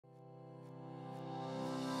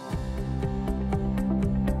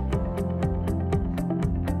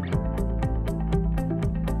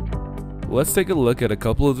let's take a look at a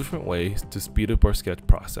couple of different ways to speed up our sketch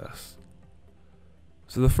process.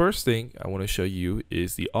 So the first thing I want to show you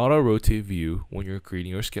is the auto rotate view when you're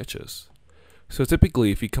creating your sketches. So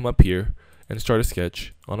typically if you come up here and start a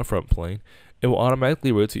sketch on a front plane, it will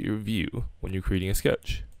automatically rotate your view when you're creating a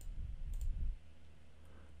sketch.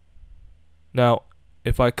 Now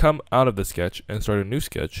if I come out of the sketch and start a new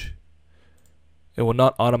sketch, it will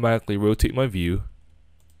not automatically rotate my view,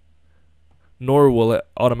 nor will it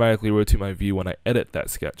automatically rotate my view when I edit that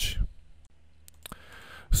sketch.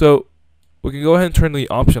 So we can go ahead and turn the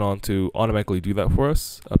option on to automatically do that for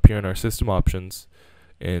us up here in our system options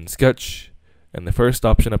in sketch, and the first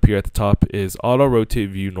option up here at the top is auto rotate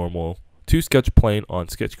view normal to sketch plane on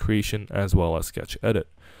sketch creation as well as sketch edit.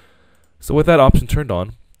 So with that option turned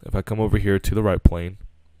on, if I come over here to the right plane,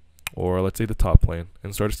 or let's say the top plane,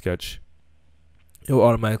 and start a sketch, it will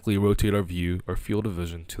automatically rotate our view or field of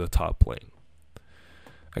vision to the top plane.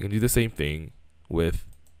 I can do the same thing with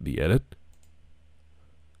the edit,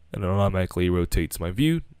 and it automatically rotates my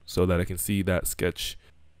view so that I can see that sketch.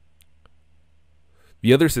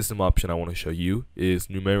 The other system option I want to show you is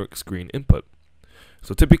numeric screen input.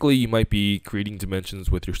 So typically you might be creating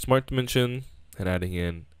dimensions with your smart dimension and adding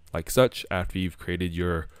in like such after you've created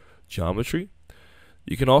your geometry.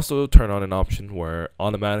 You can also turn on an option where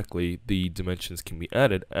automatically the dimensions can be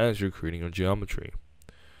added as you're creating your geometry.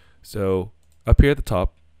 So up here at the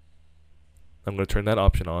top, I'm going to turn that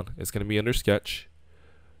option on. It's going to be under sketch.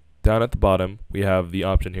 Down at the bottom, we have the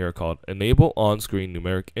option here called Enable On-Screen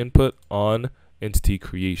Numeric Input on Entity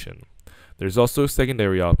Creation. There's also a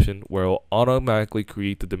secondary option where it will automatically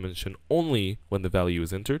create the dimension only when the value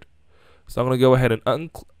is entered. So I'm going to go ahead and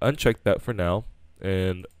uncheck that for now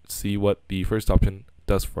and see what the first option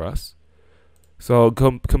does for us. So I'll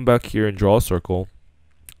come back here and draw a circle.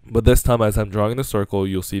 But this time as I'm drawing the circle,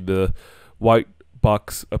 you'll see the white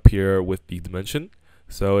box appear with the dimension.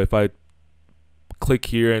 So if I click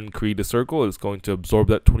here and create a circle, it's going to absorb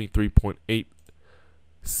that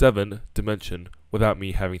 23.87 dimension without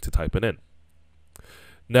me having to type it in.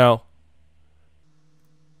 Now,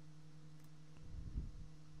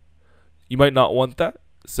 you might not want that.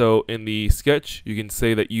 So in the sketch, you can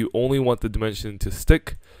say that you only want the dimension to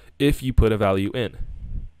stick if you put a value in.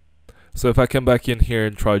 So if I come back in here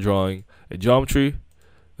and try drawing a geometry,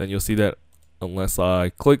 then you'll see that unless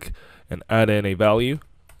I click and add in a value,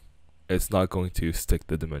 it's not going to stick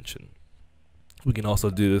the dimension. We can also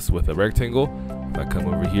do this with a rectangle. If I come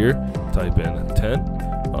over here, type in 10,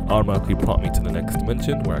 it'll automatically prompt me to the next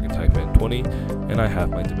dimension where I can type in 20, and I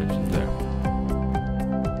have my dimensions there.